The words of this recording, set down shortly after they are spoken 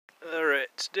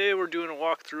Alright, today we're doing a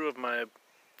walkthrough of my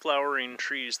flowering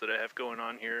trees that I have going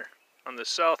on here. On the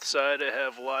south side I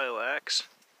have lilacs.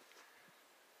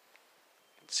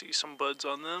 You can see some buds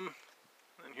on them.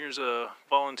 And here's a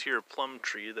volunteer plum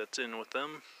tree that's in with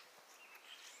them.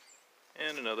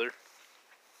 And another.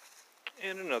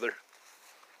 And another.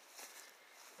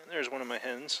 And there's one of my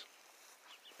hens.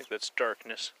 I think that's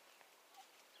Darkness.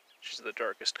 She's the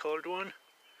darkest colored one.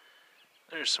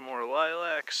 There's some more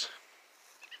lilacs.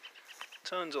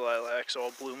 Tons of lilacs,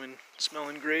 all blooming,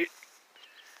 smelling great.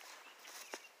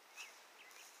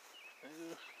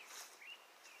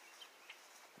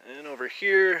 And over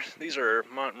here, these are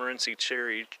Montmorency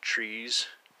cherry trees.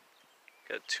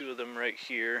 Got two of them right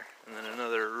here, and then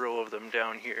another row of them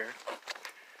down here.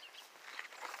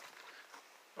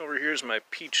 Over here's my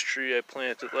peach tree I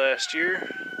planted last year.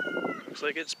 Looks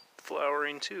like it's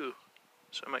flowering too,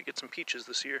 so I might get some peaches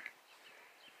this year.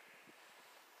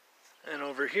 And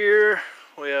over here,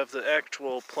 we have the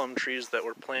actual plum trees that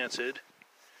were planted.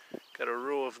 Got a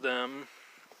row of them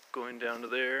going down to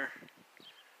there.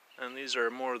 And these are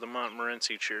more of the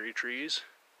Montmorency cherry trees.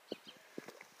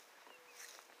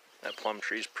 That plum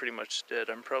tree is pretty much dead.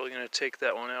 I'm probably going to take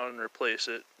that one out and replace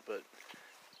it, but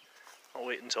I'll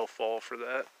wait until fall for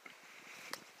that.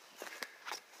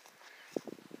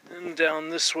 And down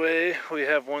this way, we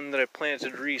have one that I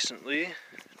planted recently.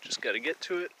 Just got to get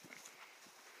to it.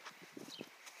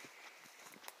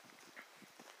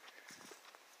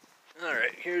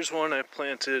 Alright, here's one I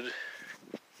planted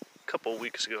a couple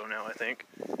weeks ago now, I think.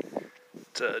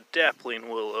 It's a dappling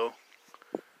willow.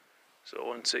 So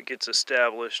once it gets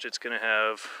established, it's going to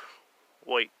have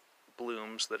white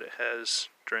blooms that it has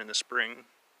during the spring.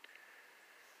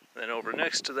 Then over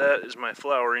next to that is my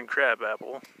flowering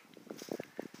crabapple.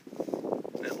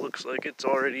 It looks like it's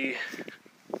already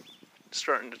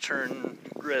starting to turn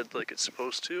red like it's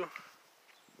supposed to.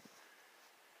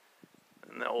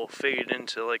 And that will fade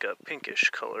into like a pinkish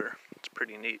color. It's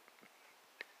pretty neat.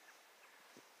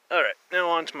 Alright, now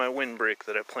on to my windbreak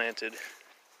that I planted.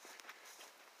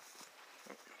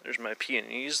 There's my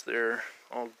peonies. They're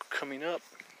all coming up.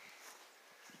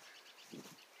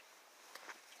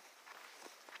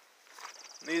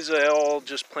 These I all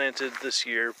just planted this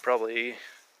year, probably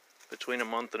between a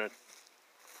month and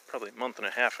a month and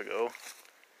a half ago.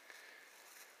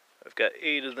 I've got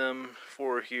 8 of them,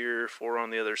 4 here, 4 on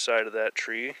the other side of that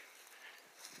tree.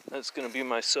 That's going to be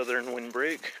my southern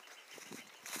windbreak.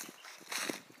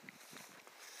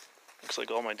 Looks like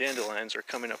all my dandelions are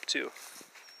coming up too.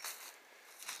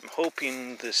 I'm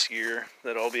hoping this year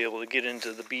that I'll be able to get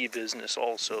into the bee business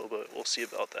also, but we'll see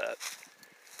about that.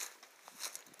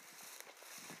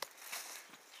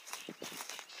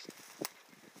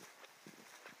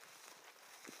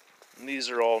 And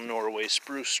these are all Norway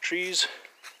spruce trees.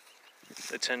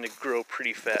 They tend to grow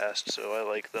pretty fast, so I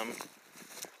like them.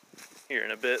 Here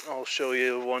in a bit, I'll show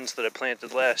you the ones that I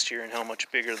planted last year and how much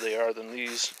bigger they are than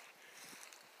these.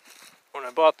 When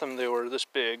I bought them, they were this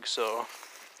big, so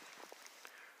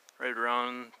right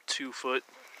around 2 foot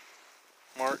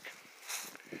mark.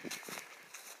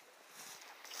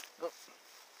 Oh,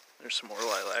 there's some more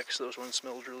lilacs. Those ones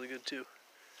smelled really good too.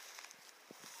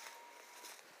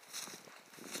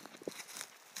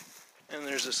 And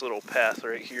there's this little path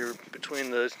right here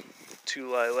between the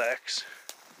 2 lilacs.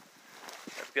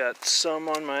 I've got some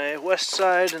on my west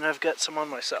side and I've got some on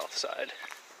my south side.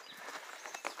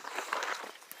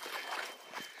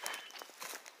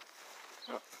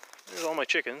 Oh, there's all my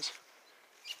chickens.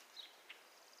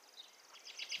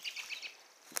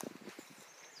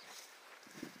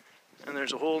 And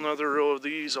there's a whole nother row of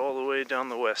these all the way down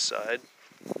the west side.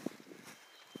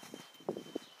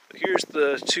 Here's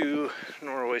the 2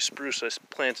 Norway spruce I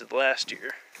planted last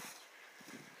year.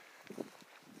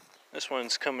 This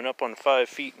one's coming up on 5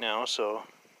 feet now, so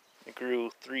it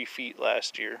grew 3 feet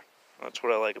last year. That's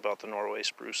what I like about the Norway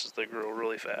spruce, is they grow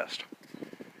really fast.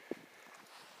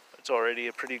 It's already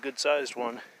a pretty good sized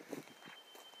one.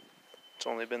 It's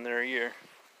only been there a year.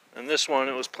 And this one,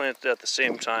 it was planted at the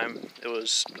same time. It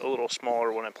was a little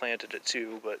smaller when I planted it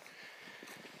too, but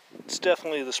it's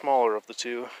definitely the smaller of the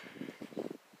 2.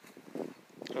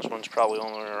 This one's probably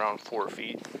only around 4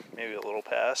 feet, maybe a little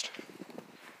past.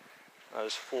 Not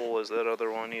as full as that other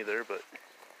one either, but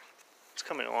it's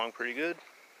coming along pretty good.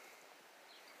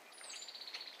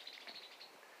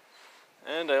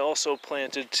 And I also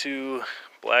planted 2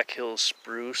 Black Hills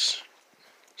spruce.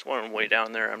 There's one way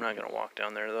down there. I'm not going to walk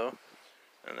down there though.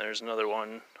 And there's another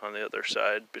one on the other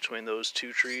side between those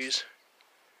 2 trees.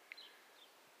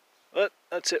 But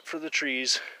that's it for the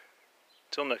trees.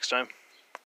 Till next time.